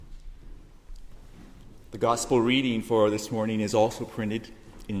The gospel reading for this morning is also printed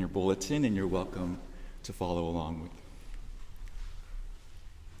in your bulletin, and you're welcome to follow along with.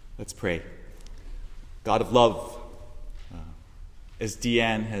 Let's pray. God of love, as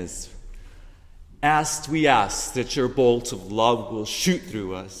Deanne has asked, we ask that your bolt of love will shoot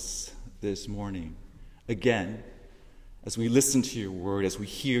through us this morning. Again, as we listen to your word, as we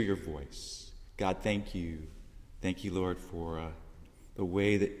hear your voice. God, thank you. Thank you, Lord, for the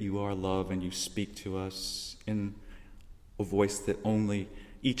way that you are love and you speak to us in a voice that only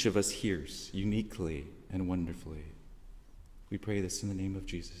each of us hears uniquely and wonderfully. We pray this in the name of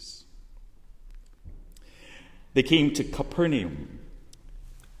Jesus. They came to Capernaum.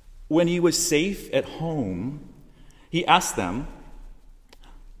 When he was safe at home, he asked them,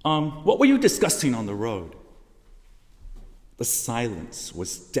 what were you discussing on the road? The silence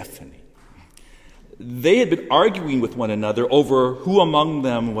was deafening. They had been arguing with one another over who among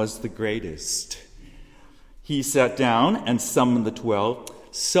them was the greatest. He sat down and summoned the 12.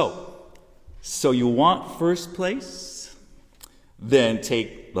 So you want first place? Then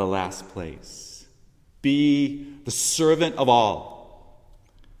take the last place. Be the servant of all.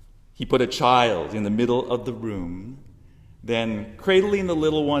 He put a child in the middle of the room. Then, cradling the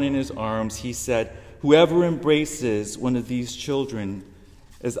little one in his arms, he said, whoever embraces one of these children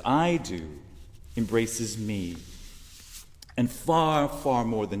as I do, embraces me, and far, far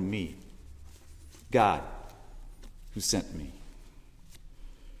more than me, God, who sent me.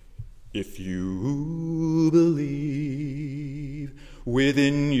 If you believe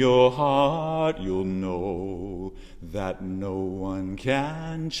within your heart, you'll know that no one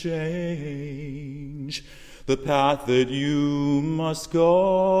can change the path that you must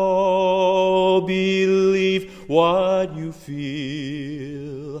go. Believe what you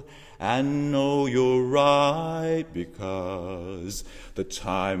feel and know you're right, because the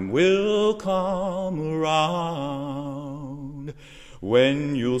time will come around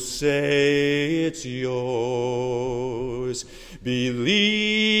when you'll say it's yours.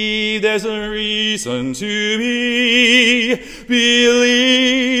 Believe there's a reason to be.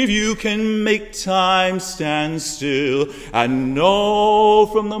 Believe you can make time stand still, and know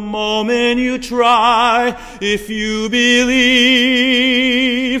from the moment you try, if you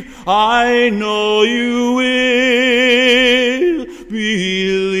believe, I know you will.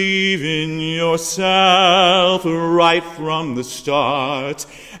 Believe in yourself right from the start,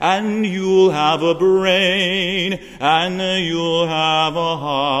 and you'll have a brain, and you'll have a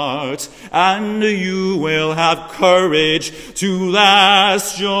heart, and you will have courage to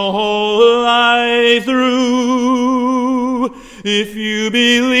last your whole life through. If you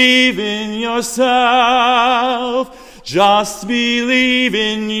believe in yourself, just believe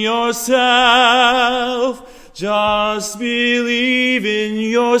in yourself. Just believe in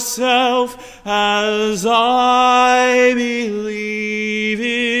yourself as I believe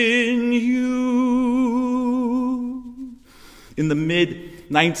in you. In the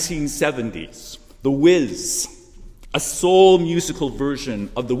mid-1970s, The Wiz, a soul musical version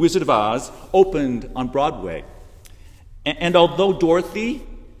of The Wizard of Oz, opened on Broadway. And although Dorothy,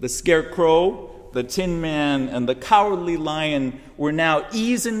 the Scarecrow, the Tin Man, and the Cowardly Lion were now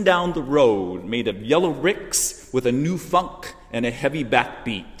easing down the road, made of yellow bricks with a new funk and a heavy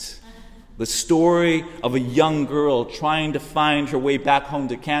backbeat. The story of a young girl trying to find her way back home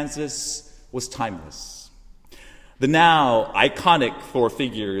to Kansas was timeless. The now iconic four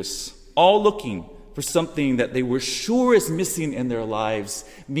figures, all looking for something that they were sure is missing in their lives,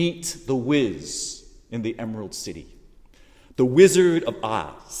 meet the Wiz in the Emerald City. The Wizard of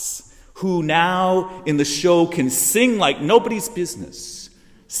Oz, who now in the show can sing like nobody's business,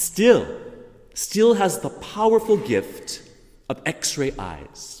 still has the powerful gift of X-ray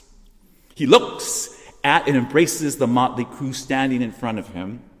eyes. He looks at and embraces the motley crew standing in front of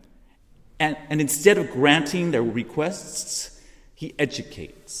him, and instead of granting their requests, he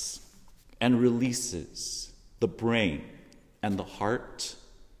educates and releases the brain and the heart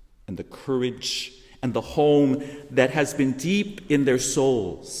and the courage and the home that has been deep in their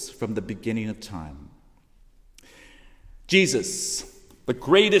souls from the beginning of time. Jesus, the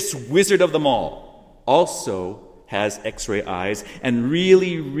greatest wizard of them all, also has X-ray eyes and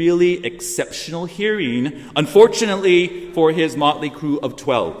really, really exceptional hearing, unfortunately for his motley crew of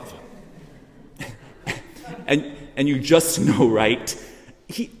 12. And you just know, right?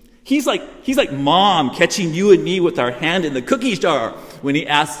 He's like Mom catching you and me with our hand in the cookie jar when he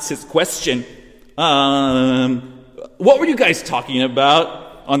asks his question, what were you guys talking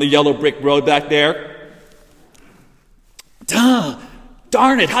about on the yellow brick road back there?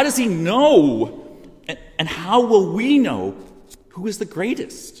 Darn it, how does he know? And how will we know who is the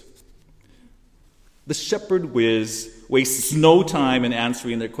greatest? The shepherd whiz wastes no time in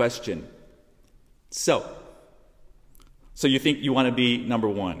answering their question. So you think you want to be number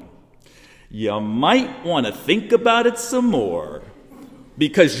one? You might want to think about it some more,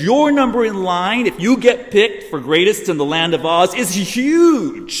 because your number in line, if you get picked for greatest in the land of Oz, is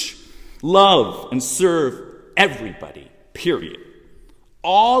huge. Love and serve everybody, period.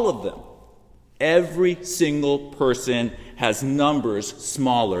 All of them. Every single person has numbers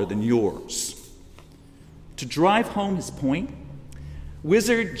smaller than yours. To drive home his point,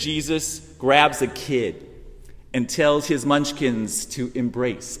 Wizard Jesus grabs a kid and tells his munchkins to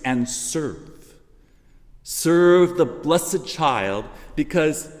embrace and serve. Serve the blessed child,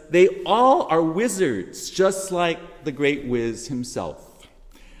 because they all are wizards, just like the great Wiz himself.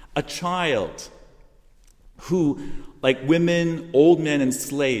 A child who, like women, old men, and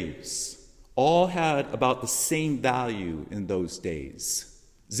slaves, all had about the same value in those days.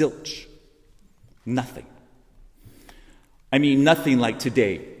 Zilch. Nothing. I mean, nothing like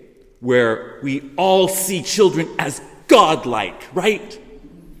today, where we all see children as godlike, right?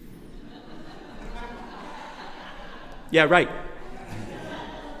 Yeah, right.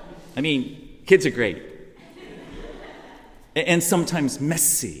 I mean, kids are great. And sometimes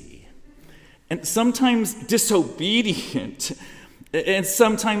messy. And sometimes disobedient. And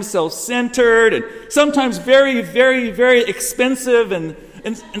sometimes self-centered. And sometimes very, very, very expensive. And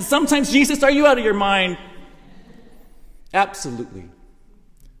sometimes, Jesus, are you out of your mind? Absolutely.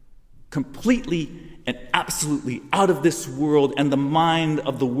 Completely and absolutely out of this world and the mind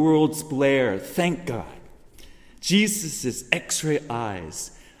of the world's Blair. Thank God. Jesus' X-ray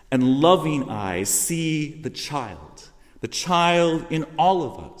eyes and loving eyes see the child in all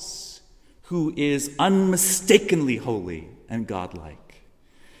of us, who is unmistakably holy and godlike.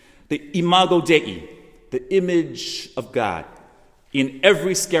 The imago Dei, the image of God, in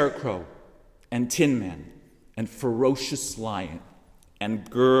every scarecrow and tin man and ferocious lion and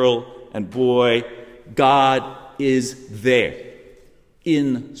girl and boy. God is there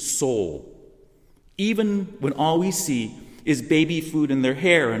in soul, even when all we see is baby food in their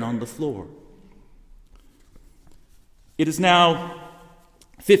hair and on the floor. It is now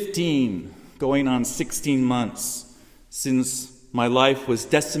 15, going on 16 months since my life was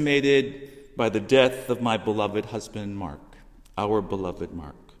decimated by the death of my beloved husband, Mark, our beloved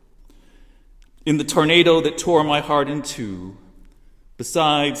Mark. In the tornado that tore my heart in two,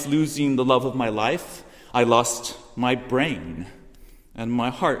 besides losing the love of my life, I lost my brain and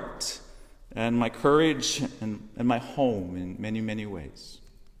my heart and my courage and my home in many, many ways.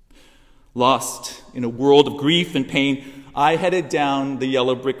 Lost in a world of grief and pain, I headed down the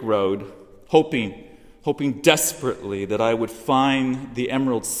yellow brick road, hoping desperately that I would find the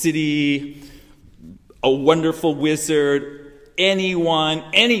Emerald City, a wonderful wizard, anyone,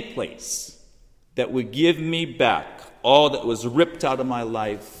 any place that would give me back all that was ripped out of my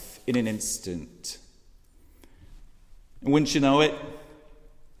life in an instant. And wouldn't you know it,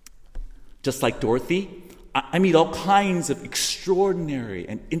 just like Dorothy, I meet all kinds of extraordinary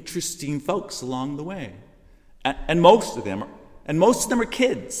and interesting folks along the way. And most of them are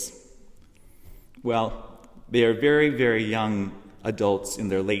kids. Well, they are very, very young adults in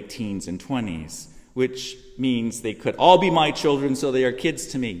their late teens and 20s, which means they could all be my children, so they are kids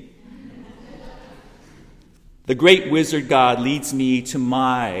to me. The great wizard God leads me to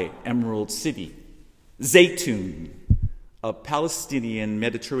my Emerald City, Zaytun, a Palestinian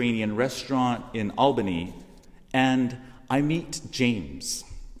Mediterranean restaurant in Albany, and I meet James.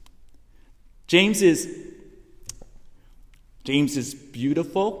 James is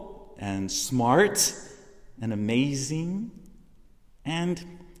beautiful and smart and amazing, and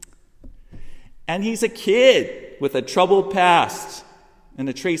he's a kid with a troubled past and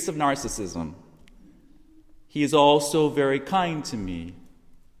a trace of narcissism. He is also very kind to me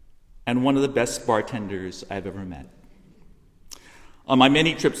and one of the best bartenders I've ever met. On my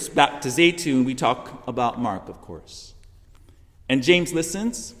many trips back to Zaytun, we talk about Mark, of course. And James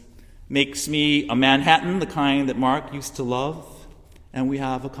listens, makes me a Manhattan, the kind that Mark used to love, and we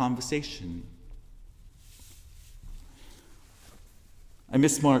have a conversation. I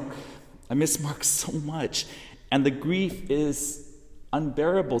miss Mark. I miss Mark so much. And the grief is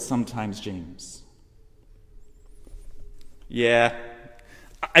unbearable sometimes, James. Yeah,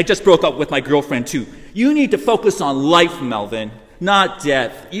 I just broke up with my girlfriend too. You need to focus on life, Melvin, not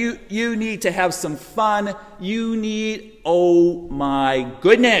death. You need to have some fun. Oh my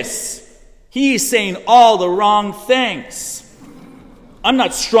goodness. He's saying all the wrong things. I'm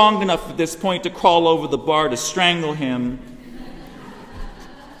not strong enough at this point to crawl over the bar to strangle him.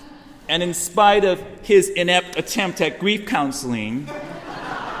 And in spite of his inept attempt at grief counseling,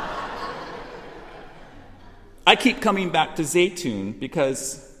 I keep coming back to Zaytoon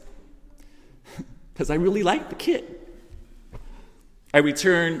because I really like the kid. I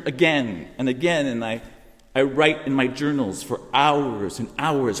return again and again, and I write in my journals for hours and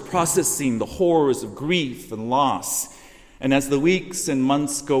hours, processing the horrors of grief and loss. And as the weeks and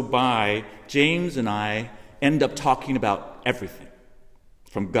months go by, James and I end up talking about everything,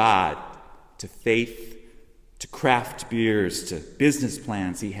 from God to faith to craft beers to business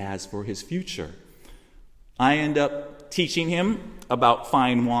plans he has for his future. I end up teaching him about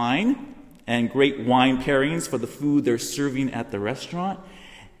fine wine and great wine pairings for the food they're serving at the restaurant.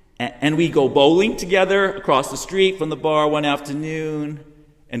 And we go bowling together across the street from the bar one afternoon,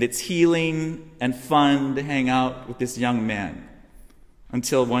 and it's healing and fun to hang out with this young man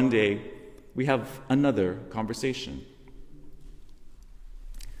until one day we have another conversation.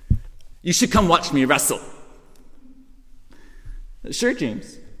 You should come watch me wrestle. Sure,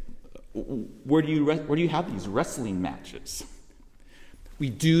 James. Where do you have these wrestling matches? We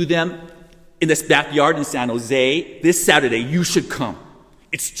do them in this backyard in San Jose. This Saturday, you should come.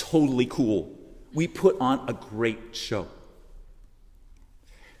 It's totally cool. We put on a great show.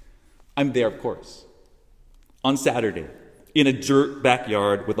 I'm there, of course, on Saturday, in a dirt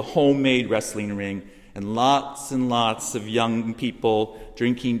backyard with a homemade wrestling ring and lots of young people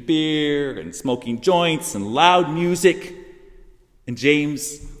drinking beer and smoking joints and loud music. And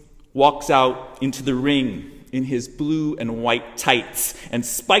James walks out into the ring in his blue and white tights and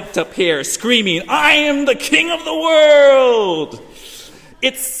spiked up hair, screaming, "I am the king of the world!"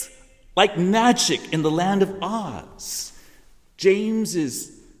 It's like magic in the land of Oz. James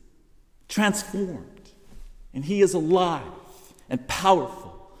is transformed, and he is alive and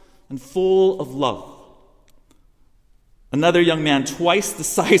powerful and full of love. Another young man, twice the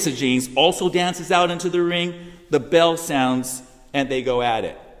size of James, also dances out into the ring. The bell sounds, and they go at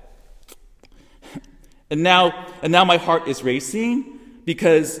it. And now my heart is racing,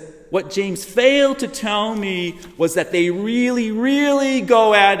 because what James failed to tell me was that they really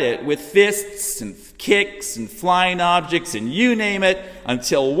go at it with fists and kicks and flying objects and you name it,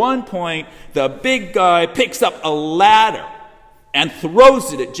 until one point the big guy picks up a ladder and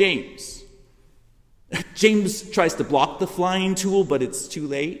throws it at James. James tries to block the flying tool, but it's too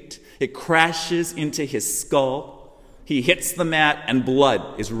late. It crashes into his skull. He hits the mat, and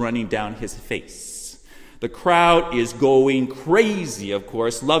blood is running down his face. The crowd is going crazy, of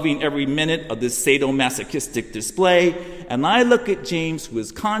course, loving every minute of this sadomasochistic display. And I look at James, who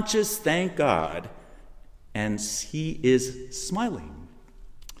is conscious, thank God, and he is smiling.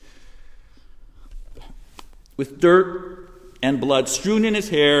 With dirt and blood strewn in his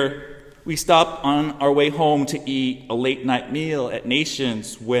hair, we stop on our way home to eat a late-night meal at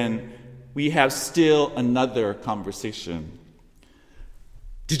Nations when we have still another conversation.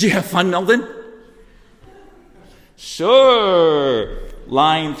 Did you have fun, Melvin? Sure.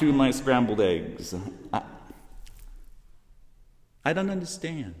 Lying through my scrambled eggs. I don't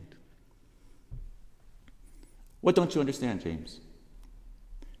understand. What don't you understand, James?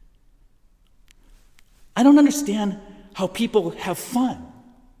 I don't understand how people have fun.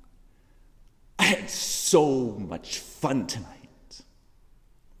 I had so much fun tonight.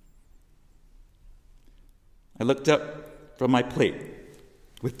 I looked up from my plate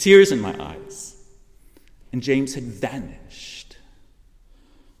with tears in my eyes, and James had vanished.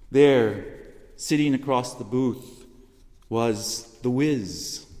 There, sitting across the booth, was the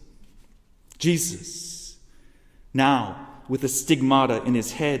Wiz, Jesus, now with a stigmata in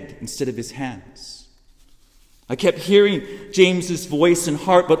his head instead of his hands. I kept hearing James's voice and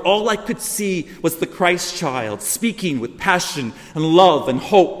heart, but all I could see was the Christ child speaking with passion and love and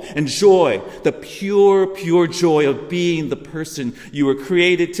hope and joy, the pure joy of being the person you were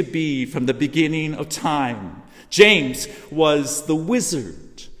created to be from the beginning of time. James was the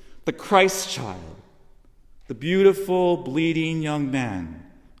wizard, the Christ child. The beautiful, bleeding young man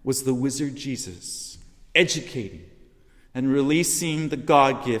was the wizard Jesus, educating and releasing the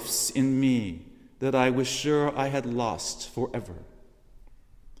God gifts in me that I was sure I had lost forever.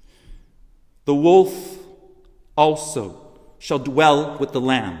 The wolf also shall dwell with the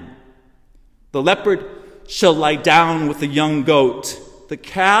lamb. The leopard shall lie down with the young goat. The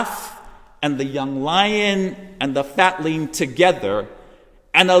calf and the young lion and the fatling together,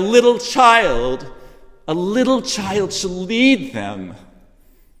 and a little child shall lead them.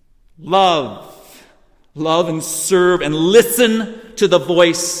 Love and serve and listen to the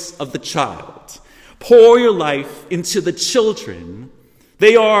voice of the child. Pour your life into the children.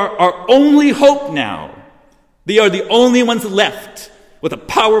 They are our only hope now. They are the only ones left with a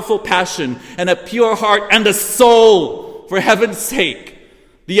powerful passion and a pure heart and a soul, for heaven's sake.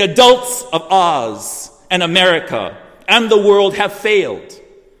 The adults of Oz and America and the world have failed,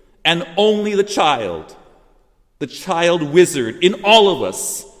 and only the child wizard in all of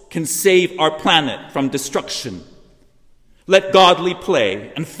us, can save our planet from destruction. Let godly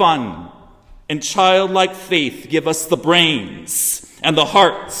play and fun and childlike faith give us the brains and the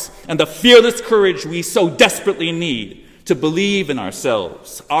hearts and the fearless courage we so desperately need to believe in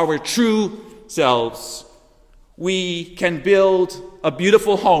ourselves, our true selves. We can build a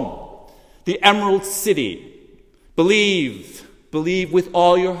beautiful home, the Emerald City. Believe with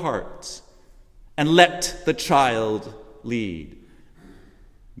all your heart, and let the child lead.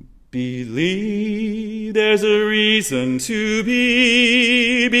 Believe there's a reason to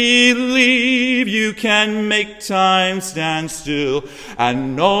be. Believe you can make time stand still,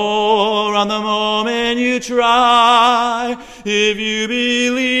 and know on the moment you try. If you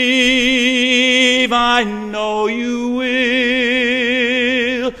believe, I know you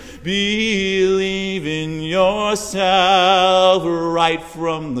will. Believe in yourself right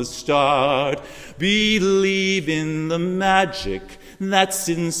from the start. Believe in the magic that's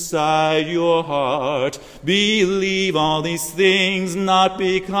inside your heart. Believe all these things not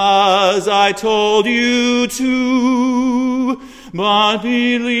because I told you to, but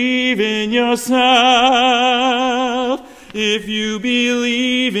believe in yourself. If you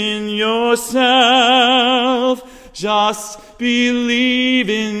believe in yourself, just believe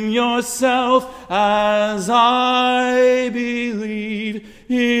in yourself as I believe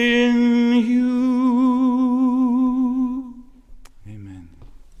in you.